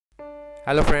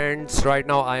Hello friends, right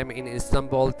now I am in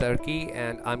Istanbul, Turkey,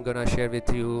 and I'm gonna share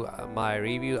with you my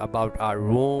review about our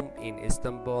room in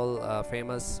Istanbul,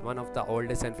 one of the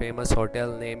oldest and famous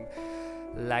hotel named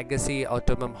Legacy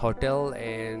Ottoman Hotel,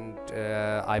 and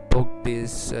I booked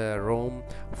this room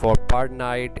for per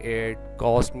night. It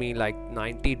cost me like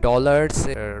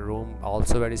 $90. Room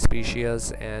also very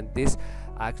spacious, and this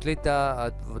actually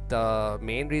the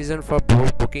main reason for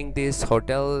booking this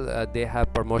hotel, they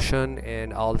have promotion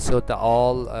and also the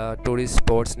all tourist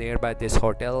spots nearby this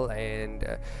hotel, and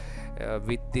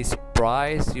with this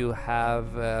price you have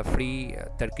free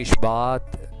Turkish bath,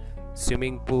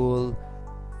 swimming pool,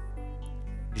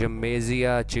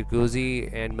 gymnasia, jacuzzi,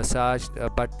 and massage,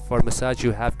 but for massage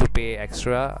you have to pay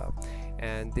extra.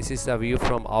 And this is the view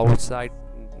from outside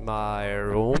my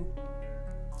room.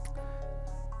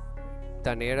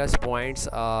 The nearest points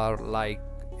are like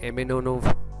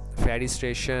Eminönü ferry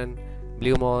station,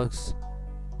 Blue Mosque,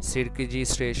 Sirkeci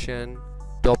station,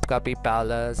 Topkapi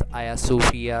Palace, Hagia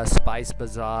Sophia, Spice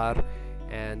Bazaar,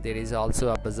 and there is also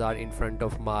a bazaar in front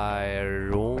of my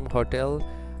room hotel.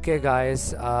 Okay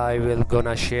guys, I will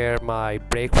gonna share my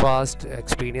breakfast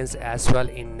experience as well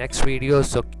in next video,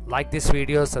 so like this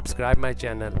video, subscribe my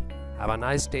channel. Have a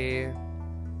nice day.